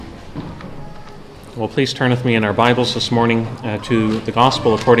Well, please turn with me in our Bibles this morning to the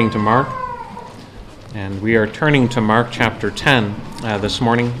Gospel according to Mark. And we are turning to Mark chapter 10 this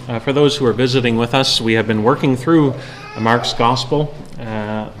morning. For those who are visiting with us, we have been working through Mark's Gospel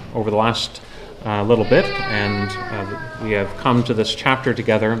over the last little bit, and we have come to this chapter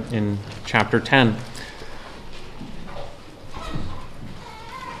together in chapter 10.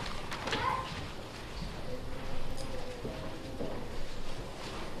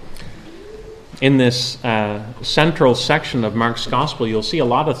 In this central section of Mark's Gospel, you'll see a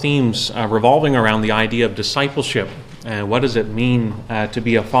lot of themes revolving around the idea of discipleship. What does it mean to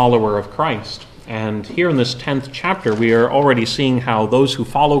be a follower of Christ? And here in this 10th chapter, we are already seeing how those who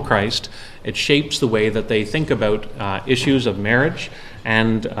follow Christ, it shapes the way that they think about issues of marriage,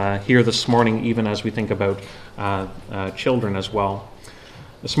 and here this morning, even as we think about children as well.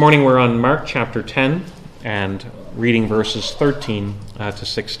 This morning we're on Mark chapter 10 and reading verses 13 to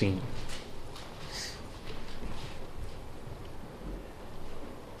 16.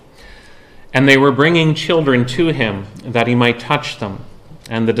 And they were bringing children to him that he might touch them,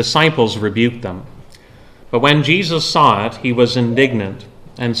 and the disciples rebuked them. But when Jesus saw it, he was indignant,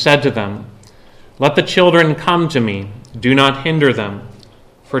 and said to them, "Let the children come to me, do not hinder them,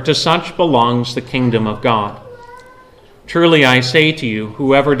 for to such belongs the kingdom of God. Truly I say to you,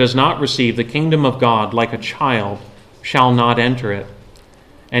 whoever does not receive the kingdom of God like a child shall not enter it."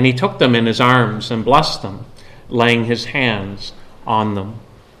 And he took them in his arms and blessed them, laying his hands on them.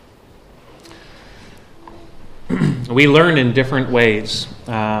 We learn in different ways,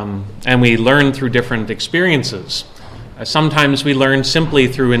 and we learn through different experiences. Sometimes we learn simply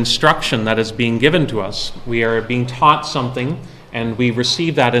through instruction that is being given to us. We are being taught something, and we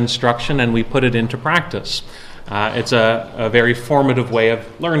receive that instruction, and we put it into practice. It's a very formative way of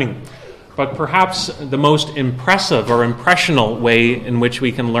learning. But perhaps the most impressive or impressional way in which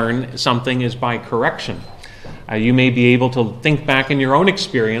we can learn something is by correction. You may be able to think back in your own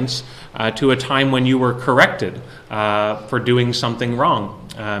experience to a time when you were corrected for doing something wrong.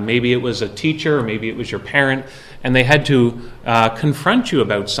 Maybe it was a teacher, or maybe it was your parent, and they had to confront you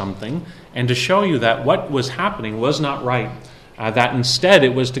about something and to show you that what was happening was not right, that instead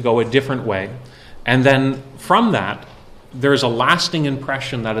it was to go a different way. And then from that, there's a lasting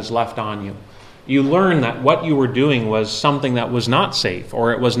impression that is left on you. You learn that what you were doing was something that was not safe,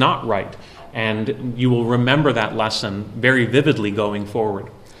 or it was not right, and you will remember that lesson very vividly going forward.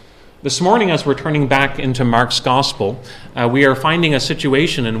 This morning, as we're turning back into Mark's Gospel, we are finding a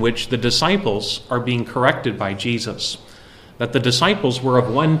situation in which the disciples are being corrected by Jesus. That the disciples were of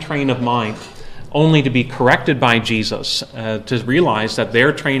one train of mind, only to be corrected by Jesus, to realize that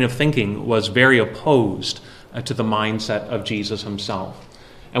their train of thinking was very opposed to the mindset of Jesus himself.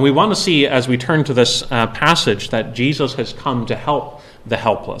 And we want to see, as we turn to this passage, that Jesus has come to help the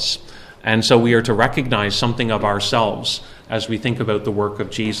helpless. And so we are to recognize something of ourselves as we think about the work of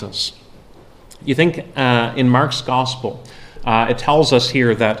Jesus. You think in Mark's Gospel, it tells us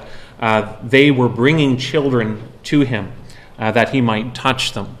here that they were bringing children to him that he might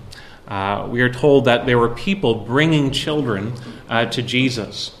touch them. We are told that there were people bringing children to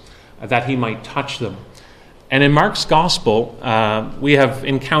Jesus that he might touch them. And in Mark's Gospel, we have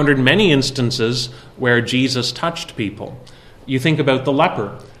encountered many instances where Jesus touched people. You think about the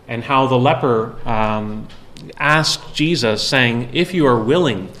leper, and how the leper asked Jesus, saying, "If you are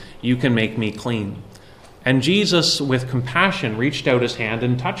willing, you can make me clean." And Jesus, with compassion, reached out his hand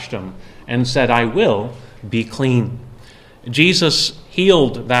and touched him and said, "I will be clean." Jesus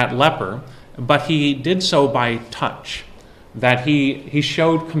healed that leper, but he did so by touch, that he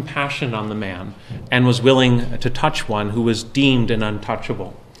showed compassion on the man and was willing to touch one who was deemed an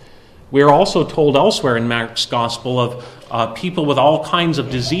untouchable. We are also told elsewhere in Mark's Gospel of people with all kinds of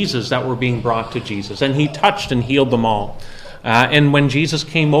diseases that were being brought to Jesus, and he touched and healed them all. And when Jesus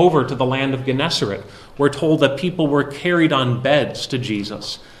came over to the land of Gennesaret, we're told that people were carried on beds to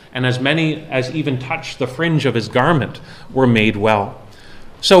Jesus, and as many as even touched the fringe of his garment were made well.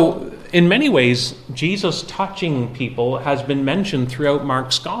 So in many ways, Jesus touching people has been mentioned throughout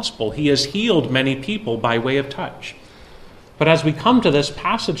Mark's Gospel. He has healed many people by way of touch. But as we come to this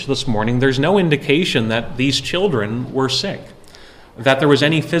passage this morning, there's no indication that these children were sick, that there was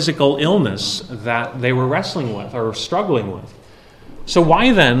any physical illness that they were wrestling with or struggling with. So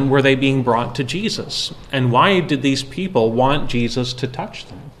why then were they being brought to Jesus? And why did these people want Jesus to touch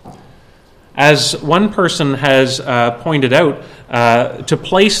them? As one person has pointed out, to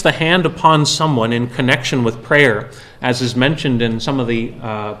place the hand upon someone in connection with prayer, as is mentioned in some of the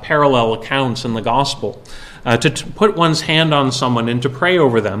parallel accounts in the Gospel, to put one's hand on someone and to pray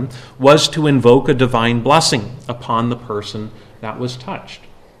over them was to invoke a divine blessing upon the person that was touched.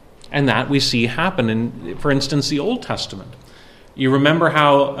 And that we see happen in, for instance, the Old Testament. You remember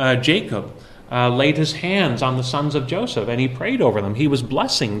how Jacob laid his hands on the sons of Joseph and he prayed over them. He was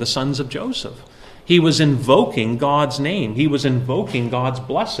blessing the sons of Joseph. He was invoking God's name. He was invoking God's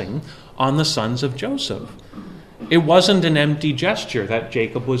blessing on the sons of Joseph. It wasn't an empty gesture that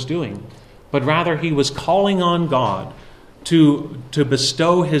Jacob was doing, but rather he was calling on God to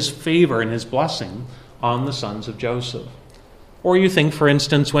bestow his favor and his blessing on the sons of Joseph. Or you think, for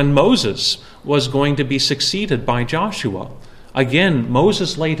instance, when Moses was going to be succeeded by Joshua, again,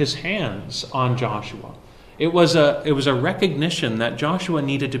 Moses laid his hands on Joshua. It was a recognition that Joshua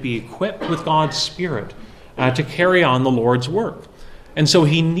needed to be equipped with God's Spirit to carry on the Lord's work. And so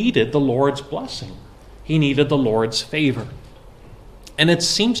he needed the Lord's blessing. He needed the Lord's favor. And it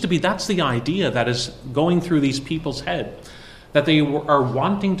seems to be that's the idea that is going through these people's head, that they are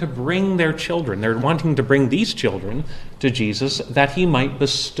wanting to bring their children, they're wanting to bring these children to Jesus that he might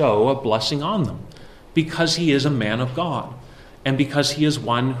bestow a blessing on them, because he is a man of God, and because he is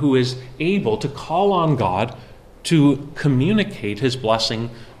one who is able to call on God to communicate his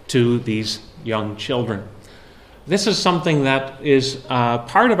blessing to these young children. This is something that is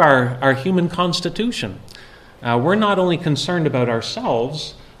part of our human constitution. We're not only concerned about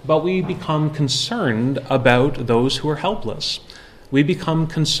ourselves, but we become concerned about those who are helpless. We become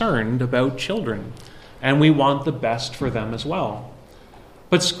concerned about children, and we want the best for them as well.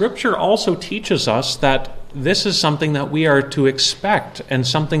 But Scripture also teaches us that this is something that we are to expect and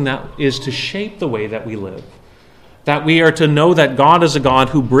something that is to shape the way that we live. That we are to know that God is a God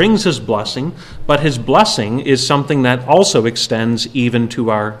who brings his blessing, but his blessing is something that also extends even to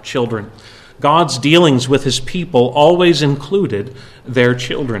our children. God's dealings with his people always included their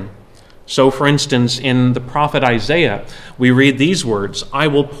children. So, for instance, in the prophet Isaiah, we read these words, "I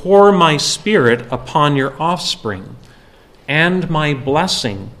will pour my Spirit upon your offspring, and my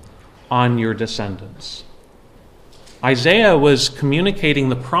blessing on your descendants." Isaiah was communicating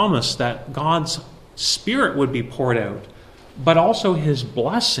the promise that God's Spirit would be poured out, but also his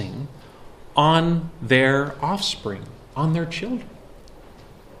blessing on their offspring, on their children.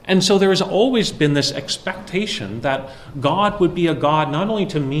 And so there has always been this expectation that God would be a God not only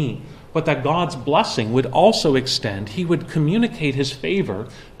to me, but that God's blessing would also extend. He would communicate his favor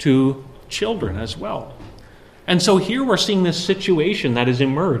to children as well. And so here we're seeing this situation that has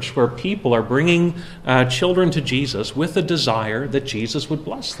emerged where people are bringing children to Jesus with the desire that Jesus would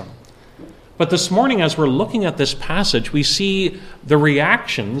bless them. But this morning, as we're looking at this passage, we see the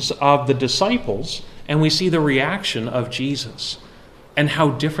reactions of the disciples and we see the reaction of Jesus and how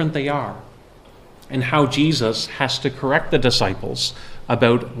different they are, and how Jesus has to correct the disciples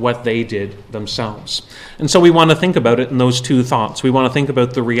about what they did themselves. And so we want to think about it in those two thoughts. We want to think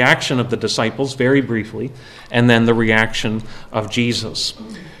about the reaction of the disciples very briefly, and then the reaction of Jesus.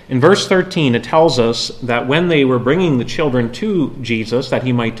 In verse 13, it tells us that when they were bringing the children to Jesus, that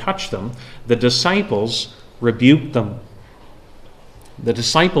he might touch them, the disciples rebuked them. The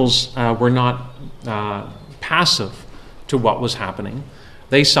disciples were not passive to what was happening.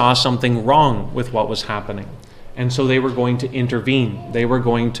 They saw something wrong with what was happening. And so they were going to intervene. They were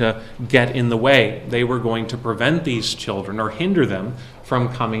going to get in the way. They were going to prevent these children or hinder them from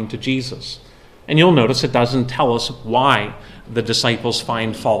coming to Jesus. And you'll notice it doesn't tell us why the disciples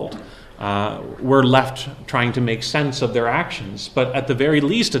find fault. We're left trying to make sense of their actions. But at the very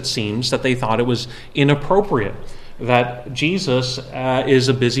least, it seems that they thought it was inappropriate, that Jesus is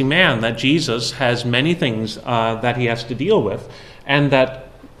a busy man, that Jesus has many things that he has to deal with, and that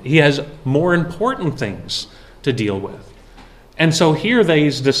he has more important things to deal with. And so here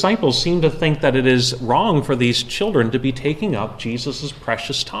these disciples seem to think that it is wrong for these children to be taking up Jesus'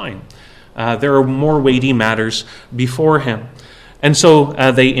 precious time. There are more weighty matters before him. And so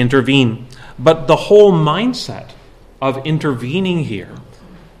they intervene. But the whole mindset of intervening here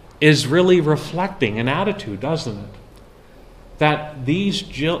is really reflecting an attitude, doesn't it? That these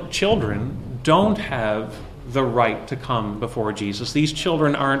children don't have the right to come before Jesus. These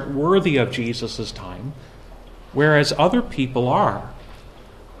children aren't worthy of Jesus' time, whereas other people are.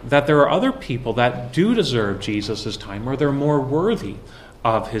 That there are other people that do deserve Jesus' time, or they're more worthy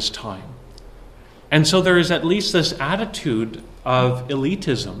of his time. And so there is at least this attitude of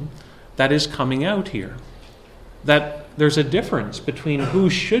elitism that is coming out here. That there's a difference between who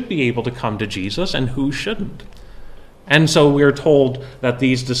should be able to come to Jesus and who shouldn't. And so we're told that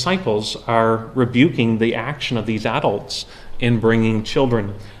these disciples are rebuking the action of these adults in bringing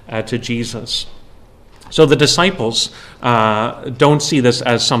children to Jesus. So the disciples don't see this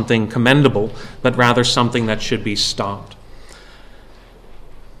as something commendable, but rather something that should be stopped.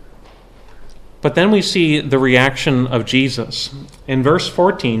 But then we see the reaction of Jesus. In verse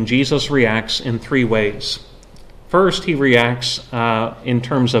 14, Jesus reacts in three ways. First, he reacts in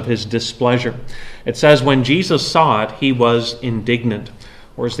terms of his displeasure. It says, when Jesus saw it, he was indignant.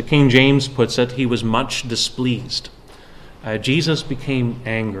 Or as the King James puts it, he was much displeased. Jesus became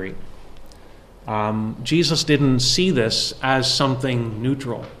angry. Jesus didn't see this as something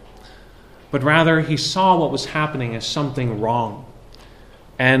neutral, but rather he saw what was happening as something wrong.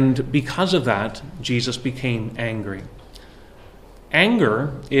 And because of that, Jesus became angry.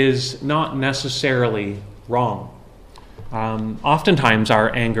 Anger is not necessarily wrong. Oftentimes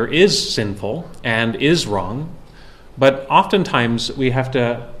our anger is sinful and is wrong, but oftentimes we have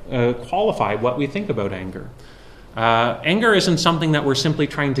to qualify what we think about anger. Anger isn't something that we're simply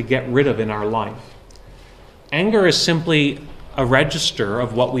trying to get rid of in our life. Anger is simply a register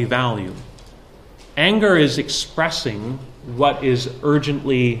of what we value. Anger is expressing what is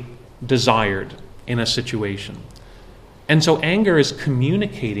urgently desired in a situation. And so anger is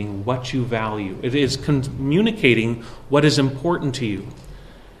communicating what you value. It is communicating what is important to you.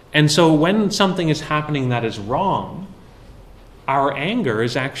 And so when something is happening that is wrong, our anger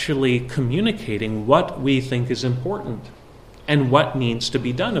is actually communicating what we think is important and what needs to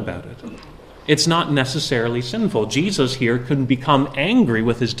be done about it. It's not necessarily sinful. Jesus here could become angry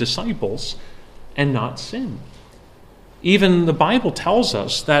with his disciples and not sin. Even the Bible tells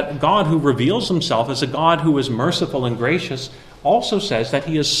us that God, who reveals himself as a God who is merciful and gracious, also says that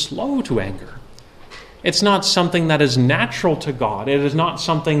he is slow to anger. It's not something that is natural to God. It is not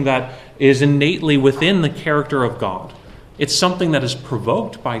something that is innately within the character of God. It's something that is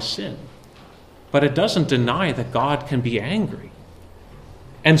provoked by sin. But it doesn't deny that God can be angry.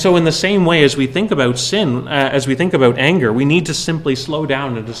 And so in the same way as we think about sin, as we think about anger, we need to simply slow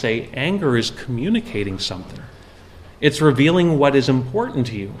down and to say anger is communicating something. It's revealing what is important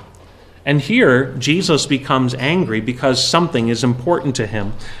to you. And here, Jesus becomes angry because something is important to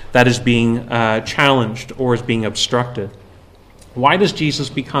him that is being challenged or is being obstructed. Why does Jesus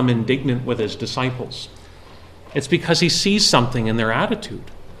become indignant with his disciples? It's because he sees something in their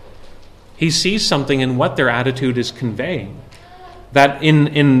attitude. He sees something in what their attitude is conveying. That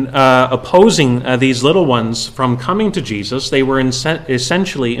in opposing these little ones from coming to Jesus, they were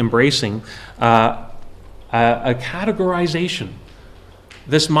essentially embracing a categorization.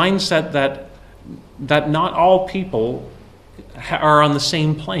 This mindset that not all people are on the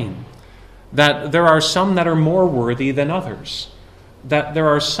same plane. That there are some that are more worthy than others. That there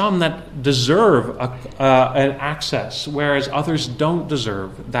are some that deserve an access, whereas others don't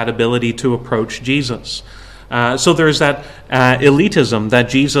deserve that ability to approach Jesus. So there's that elitism that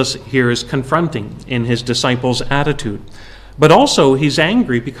Jesus here is confronting in his disciples' attitude. But also he's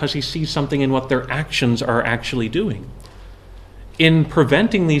angry because he sees something in what their actions are actually doing. In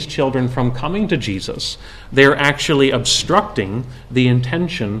preventing these children from coming to Jesus, they're actually obstructing the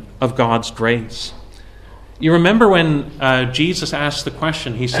intention of God's grace. You remember when Jesus asked the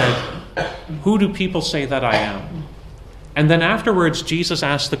question, he said, "Who do people say that I am?" And then afterwards, Jesus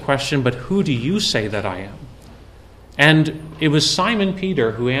asked the question, "But who do you say that I am?" And it was Simon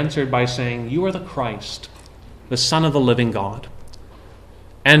Peter who answered by saying, "You are the Christ, the Son of the living God."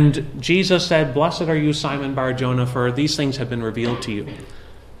 And Jesus said, "Blessed are you, Simon Bar-Jonah, for these things have been revealed to you."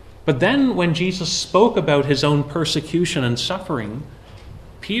 But then when Jesus spoke about his own persecution and suffering,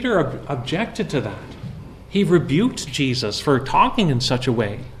 Peter objected to that. He rebuked Jesus for talking in such a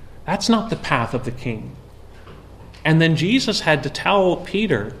way. That's not the path of the king. And then Jesus had to tell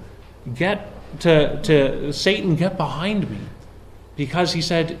Peter, Satan, get behind me. Because he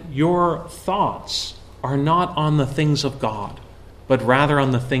said, your thoughts are not on the things of God, but rather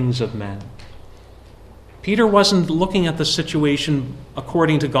on the things of men. Peter wasn't looking at the situation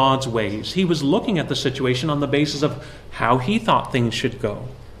according to God's ways. He was looking at the situation on the basis of how he thought things should go.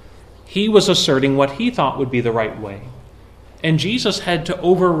 He was asserting what he thought would be the right way. And Jesus had to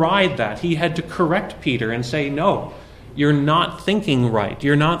override that. He had to correct Peter and say, no, you're not thinking right.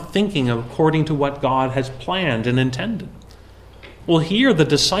 You're not thinking according to what God has planned and intended. Well, here the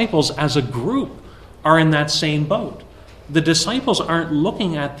disciples as a group are in that same boat. The disciples aren't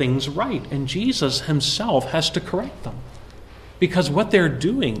looking at things right, and Jesus himself has to correct them. Because what they're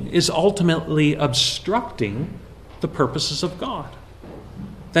doing is ultimately obstructing the purposes of God.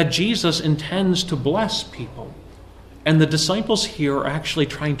 That Jesus intends to bless people. And the disciples here are actually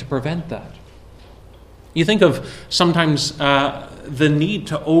trying to prevent that. You think of sometimes the need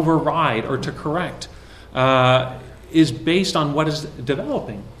to override or to correct is based on what is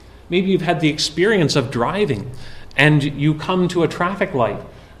developing. Maybe you've had the experience of driving and you come to a traffic light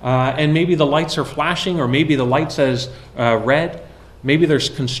and maybe the lights are flashing or maybe the light says red Maybe there's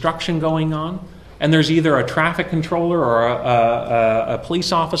construction going on, and there's either a traffic controller or a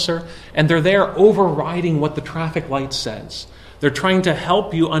police officer, and they're there overriding what the traffic light says. They're trying to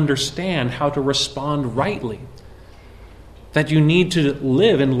help you understand how to respond rightly. That you need to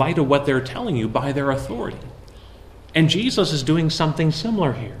live in light of what they're telling you by their authority. And Jesus is doing something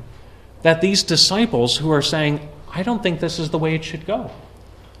similar here. That these disciples who are saying, I don't think this is the way it should go.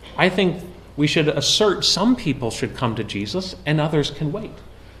 I think we should assert some people should come to Jesus and others can wait.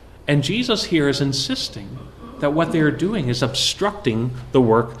 And Jesus here is insisting that what they are doing is obstructing the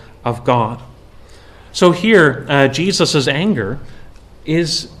work of God. So here, Jesus' anger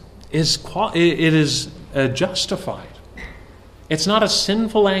is justified. It's not a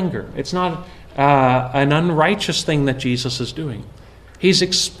sinful anger. It's not an unrighteous thing that Jesus is doing. He's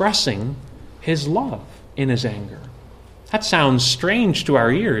expressing his love in his anger. That sounds strange to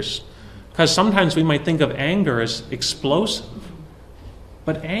our ears, because sometimes we might think of anger as explosive.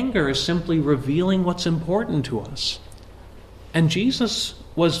 But anger is simply revealing what's important to us. And Jesus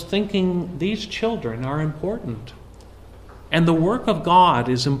was thinking these children are important. And the work of God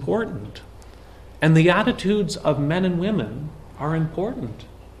is important. And the attitudes of men and women are important.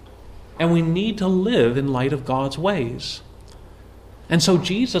 And we need to live in light of God's ways. And so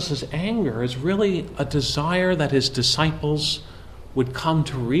Jesus' anger is really a desire that his disciples would come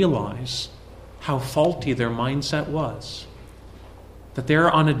to realize how faulty their mindset was. That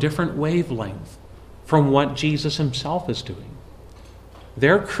they're on a different wavelength from what Jesus himself is doing.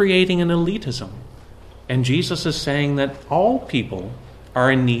 They're creating an elitism. And Jesus is saying that all people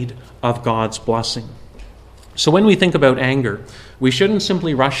are in need of God's blessing. So when we think about anger, we shouldn't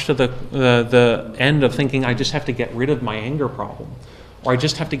simply rush to the end of thinking, I just have to get rid of my anger problem, or I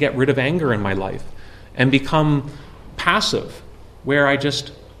just have to get rid of anger in my life, and become passive, where I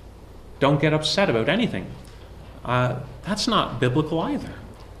just don't get upset about anything. That's not biblical either.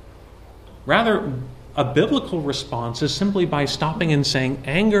 Rather, a biblical response is simply by stopping and saying,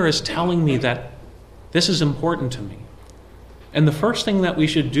 anger is telling me that this is important to me. And the first thing that we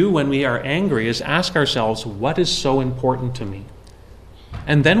should do when we are angry is ask ourselves, what is so important to me?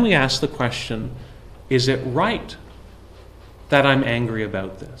 And then we ask the question, is it right that I'm angry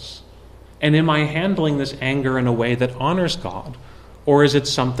about this? And am I handling this anger in a way that honors God? Or is it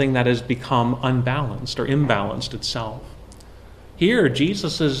something that has become unbalanced or imbalanced itself? Here,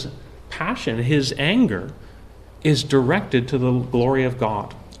 Jesus' passion, his anger, is directed to the glory of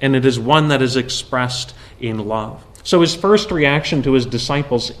God. And it is one that is expressed in love. So his first reaction to his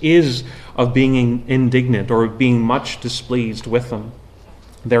disciples is of being indignant or being much displeased with them.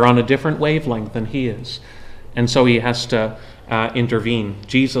 They're on a different wavelength than he is. And so he has to intervene.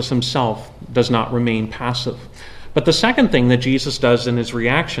 Jesus himself does not remain passive. But the second thing that Jesus does in his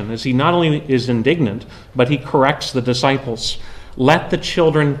reaction is he not only is indignant, but he corrects the disciples. Let the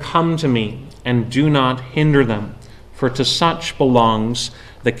children come to me, and do not hinder them, for to such belongs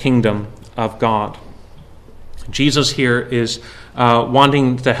the kingdom of God. Jesus here is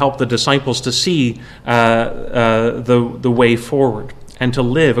wanting to help the disciples to see the way forward and to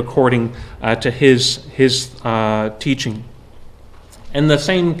live according to his teaching. And the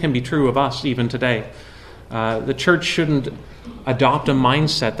same can be true of us even today. The church shouldn't adopt a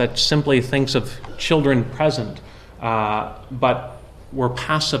mindset that simply thinks of children present, but we're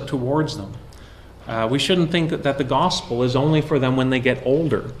passive towards them. We shouldn't think that the gospel is only for them when they get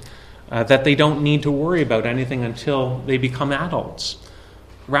older, that they don't need to worry about anything until they become adults.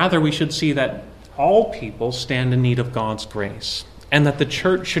 Rather, we should see that all people stand in need of God's grace, and that the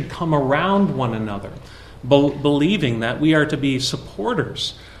church should come around one another, believing that we are to be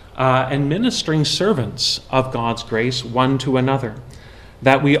supporters and ministering servants of God's grace one to another,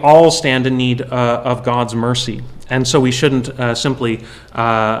 that we all stand in need of God's mercy. And so we shouldn't simply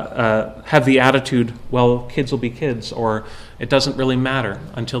have the attitude, well, kids will be kids, or it doesn't really matter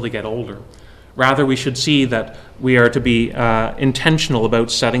until they get older. Rather, we should see that we are to be intentional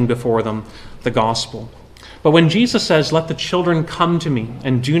about setting before them the gospel. But when Jesus says, let the children come to me,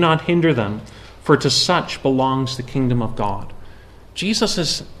 and do not hinder them, for to such belongs the kingdom of God, Jesus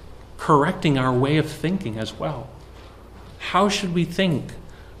is correcting our way of thinking as well. How should we think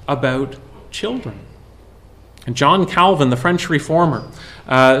about children? And John Calvin, the French reformer,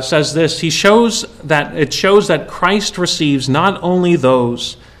 says this. It shows that Christ receives not only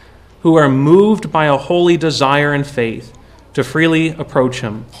those who are moved by a holy desire and faith to freely approach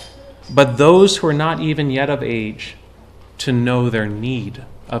him, but those who are not even yet of age to know their need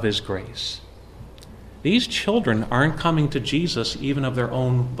of his grace. These children aren't coming to Jesus even of their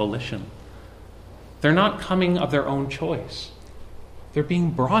own volition. They're not coming of their own choice. They're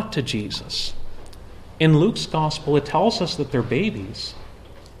being brought to Jesus. In Luke's gospel, it tells us that they're babies.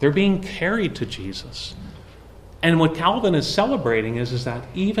 They're being carried to Jesus. And what Calvin is celebrating is that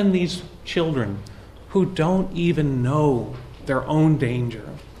even these children who don't even know their own danger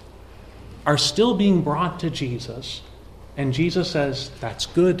are still being brought to Jesus. And Jesus says, that's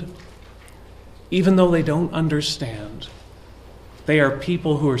good. Even though they don't understand, they are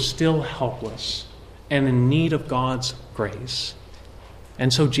people who are still helpless and in need of God's grace.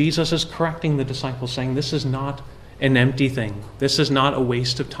 And so Jesus is correcting the disciples, saying, this is not an empty thing. This is not a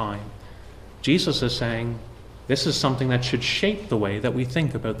waste of time. Jesus is saying, this is something that should shape the way that we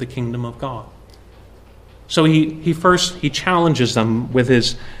think about the kingdom of God. So he first challenges them with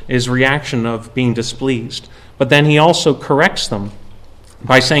his reaction of being displeased. But then he also corrects them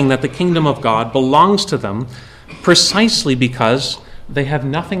by saying that the kingdom of God belongs to them precisely because they have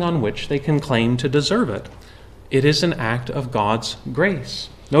nothing on which they can claim to deserve it. It is an act of God's grace.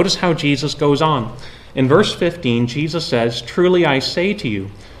 Notice how Jesus goes on. In verse 15, Jesus says, truly I say to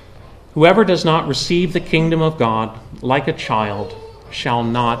you, whoever does not receive the kingdom of God like a child shall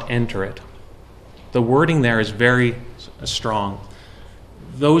not enter it. The wording there is very strong.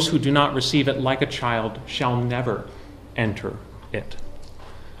 Those who do not receive it like a child shall never enter it.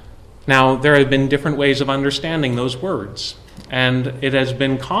 Now, there have been different ways of understanding those words, and it has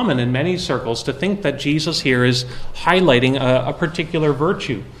been common in many circles to think that Jesus here is highlighting a particular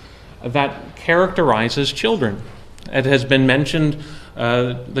virtue that characterizes children. It has been mentioned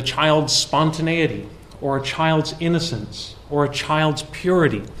the child's spontaneity, or a child's innocence, or a child's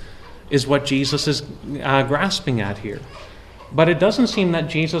purity is what Jesus is grasping at here. But it doesn't seem that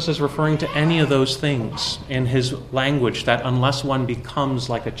Jesus is referring to any of those things in his language, that unless one becomes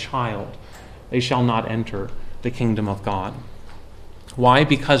like a child, they shall not enter the kingdom of God. Why?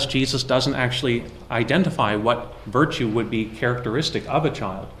 Because Jesus doesn't actually identify what virtue would be characteristic of a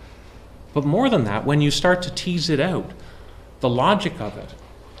child. But more than that, when you start to tease it out, the logic of it,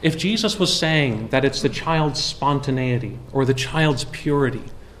 if Jesus was saying that it's the child's spontaneity or the child's purity,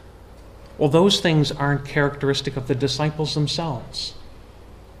 well, those things aren't characteristic of the disciples themselves.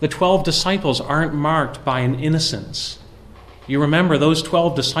 The 12 disciples aren't marked by an innocence. You remember, those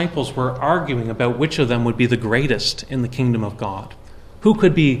 12 disciples were arguing about which of them would be the greatest in the kingdom of God. Who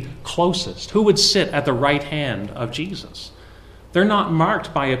could be closest? Who would sit at the right hand of Jesus? They're not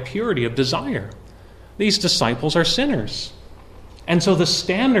marked by a purity of desire. These disciples are sinners. And so the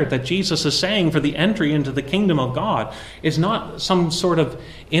standard that Jesus is saying for the entry into the kingdom of God is not some sort of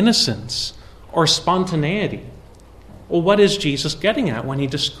innocence or spontaneity. Well, what is Jesus getting at when he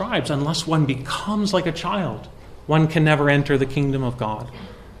describes, unless one becomes like a child, one can never enter the kingdom of God?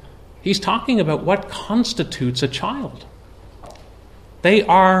 He's talking about what constitutes a child. They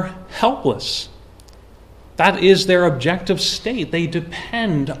are helpless. That is their objective state. They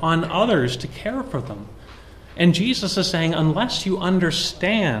depend on others to care for them. And Jesus is saying, unless you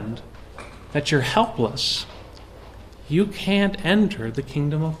understand that you're helpless, you can't enter the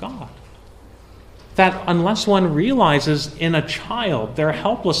kingdom of God. That unless one realizes in a child their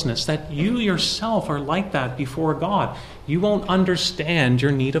helplessness, that you yourself are like that before God, you won't understand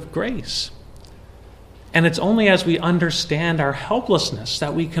your need of grace. And it's only as we understand our helplessness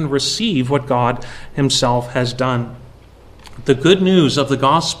that we can receive what God himself has done. The good news of the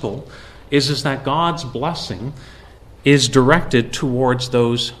gospel is that God's blessing is directed towards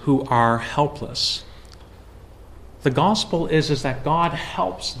those who are helpless. The gospel is that God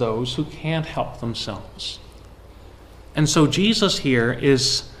helps those who can't help themselves. And so Jesus here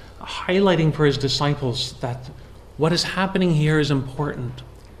is highlighting for his disciples that what is happening here is important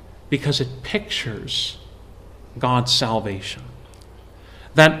because it pictures God's salvation.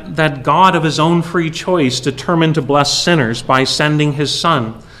 That God of his own free choice determined to bless sinners by sending his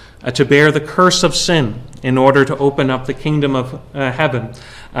Son to bear the curse of sin in order to open up the kingdom of heaven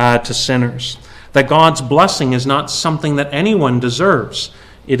to sinners. That God's blessing is not something that anyone deserves.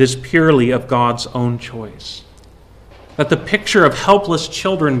 It is purely of God's own choice. That the picture of helpless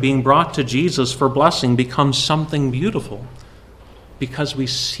children being brought to Jesus for blessing becomes something beautiful because we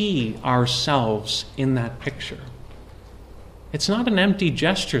see ourselves in that picture. It's not an empty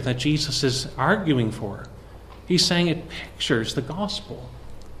gesture that Jesus is arguing for. He's saying it pictures the gospel.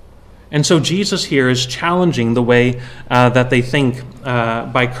 And so Jesus here is challenging the way that they think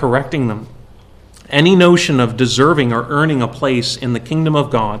by correcting them. Any notion of deserving or earning a place in the kingdom of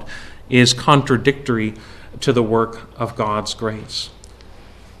God is contradictory to the work of God's grace.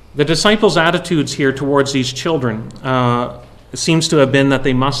 The disciples' attitudes here towards these children seems to have been that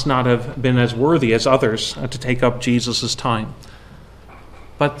they must not have been as worthy as others to take up Jesus' time.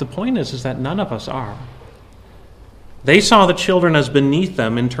 But the point is that none of us are. They saw the children as beneath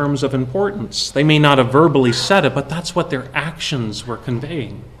them in terms of importance. They may not have verbally said it, but that's what their actions were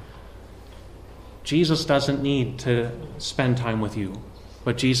conveying. Jesus doesn't need to spend time with you,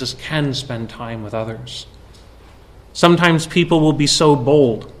 but Jesus can spend time with others. Sometimes people will be so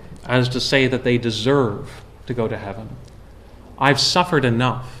bold as to say that they deserve to go to heaven. I've suffered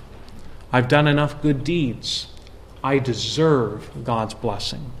enough. I've done enough good deeds. I deserve God's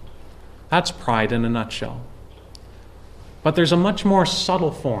blessing. That's pride in a nutshell. But there's a much more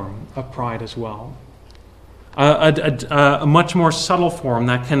subtle form of pride as well. A much more subtle form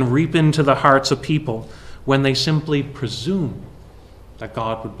that can reap into the hearts of people when they simply presume that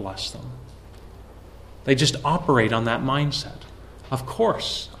God would bless them. They just operate on that mindset. Of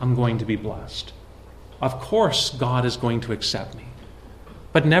course I'm going to be blessed. Of course God is going to accept me.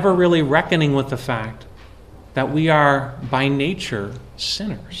 But never really reckoning with the fact that we are by nature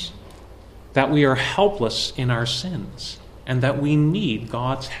sinners, that we are helpless in our sins, and that we need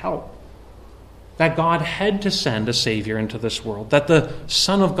God's help. That God had to send a Savior into this world, that the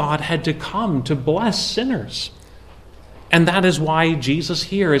Son of God had to come to bless sinners. And that is why Jesus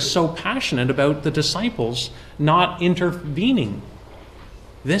here is so passionate about the disciples not intervening.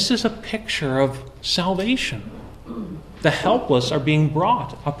 This is a picture of salvation. The helpless are being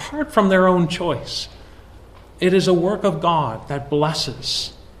brought apart from their own choice. It is a work of God that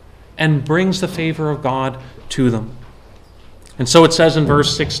blesses and brings the favor of God to them. And so it says in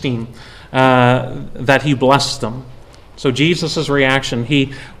verse 16 that he blessed them. So Jesus' reaction,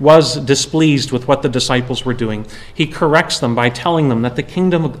 he was displeased with what the disciples were doing. He corrects them by telling them that the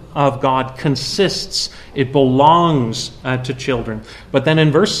kingdom of God consists, it belongs to children. But then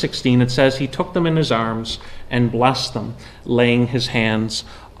in verse 16 it says he took them in his arms and blessed them, laying his hands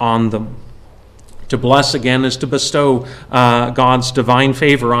on them. To bless, again, is to bestow God's divine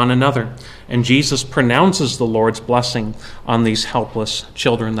favor on another. And Jesus pronounces the Lord's blessing on these helpless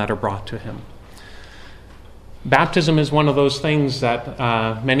children that are brought to him. Baptism is one of those things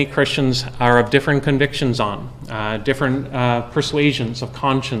that many Christians are of different convictions on, different persuasions of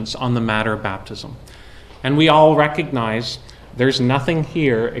conscience on the matter of baptism. And we all recognize there's nothing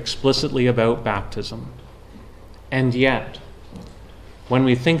here explicitly about baptism. And yet, when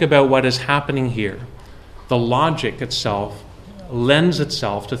we think about what is happening here, the logic itself lends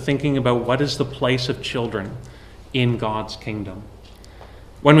itself to thinking about what is the place of children in God's kingdom.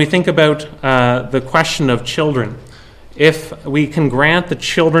 When we think about the question of children, if we can grant that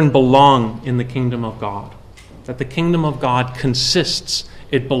children belong in the kingdom of God, that the kingdom of God consists,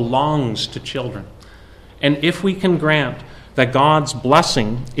 it belongs to children, and if we can grant that God's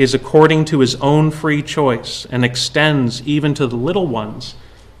blessing is according to his own free choice and extends even to the little ones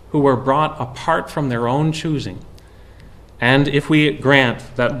who were brought apart from their own choosing, and if we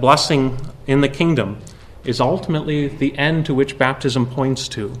grant that blessing in the kingdom is ultimately the end to which baptism points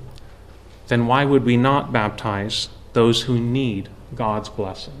to, then why would we not baptize those who need God's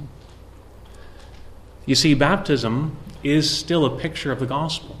blessing? You see, baptism is still a picture of the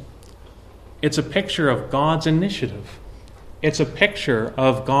gospel. It's a picture of God's initiative. It's a picture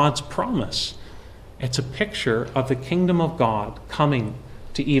of God's promise. It's a picture of the kingdom of God coming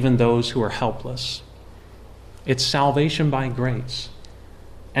to even those who are helpless. It's salvation by grace.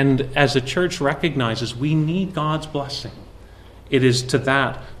 And as the church recognizes, we need God's blessing. It is to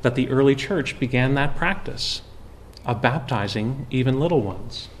that the early church began that practice of baptizing even little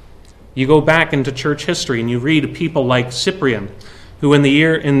ones. You go back into church history and you read people like Cyprian, who in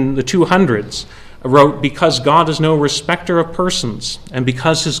the 200s wrote, "Because God is no respecter of persons, and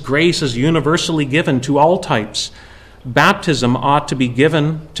because his grace is universally given to all types, baptism ought to be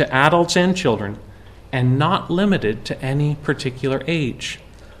given to adults and children, and not limited to any particular age."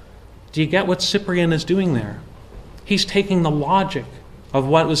 Do you get what Cyprian is doing there? He's taking the logic of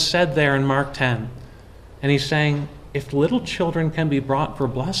what was said there in Mark 10, and he's saying, if little children can be brought for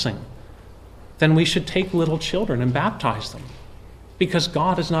blessing, then we should take little children and baptize them, because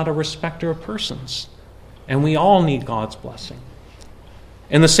God is not a respecter of persons, and we all need God's blessing.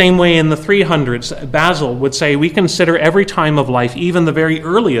 In the same way, in the 300s, Basil would say, we consider every time of life, even the very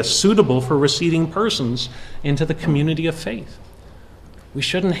earliest, suitable for receiving persons into the community of faith. We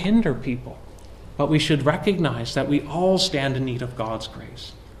shouldn't hinder people, but we should recognize that we all stand in need of God's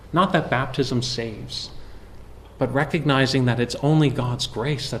grace. Not that baptism saves, but recognizing that it's only God's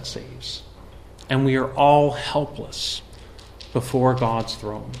grace that saves. And we are all helpless before God's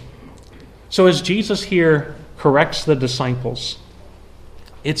throne. So as Jesus here corrects the disciples,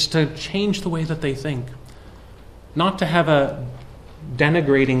 it's to change the way that they think. Not to have a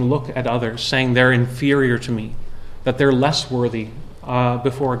denigrating look at others, saying they're inferior to me, that they're less worthy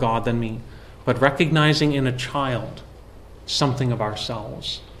before God than me, but recognizing in a child something of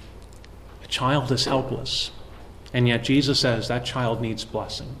ourselves. A child is helpless, and yet Jesus says that child needs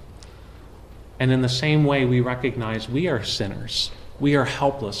blessing. And in the same way, we recognize we are sinners. We are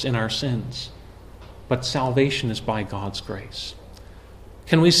helpless in our sins, but salvation is by God's grace.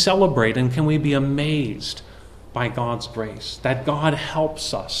 Can we celebrate and can we be amazed by God's grace, that God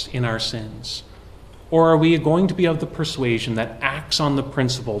helps us in our sins? Or are we going to be of the persuasion that acts on the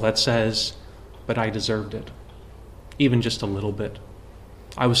principle that says, but I deserved it, even just a little bit.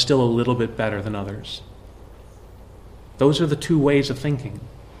 I was still a little bit better than others. Those are the two ways of thinking.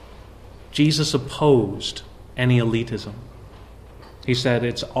 Jesus opposed any elitism. He said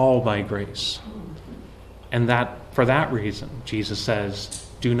it's all by grace. And that for that reason, Jesus says,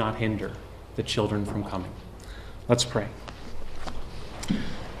 do not hinder the children from coming. Let's pray.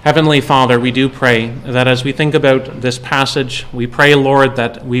 Heavenly Father, we do pray that as we think about this passage, we pray, Lord,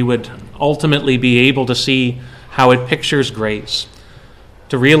 that we would ultimately be able to see how it pictures grace,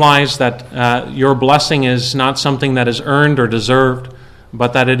 to realize that your blessing is not something that is earned or deserved,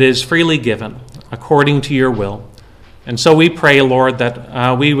 but that it is freely given according to your will. And so we pray, Lord,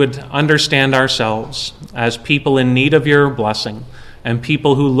 that we would understand ourselves as people in need of your blessing and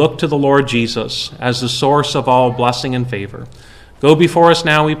people who look to the Lord Jesus as the source of all blessing and favor. Go before us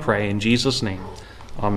now, we pray, in Jesus' name.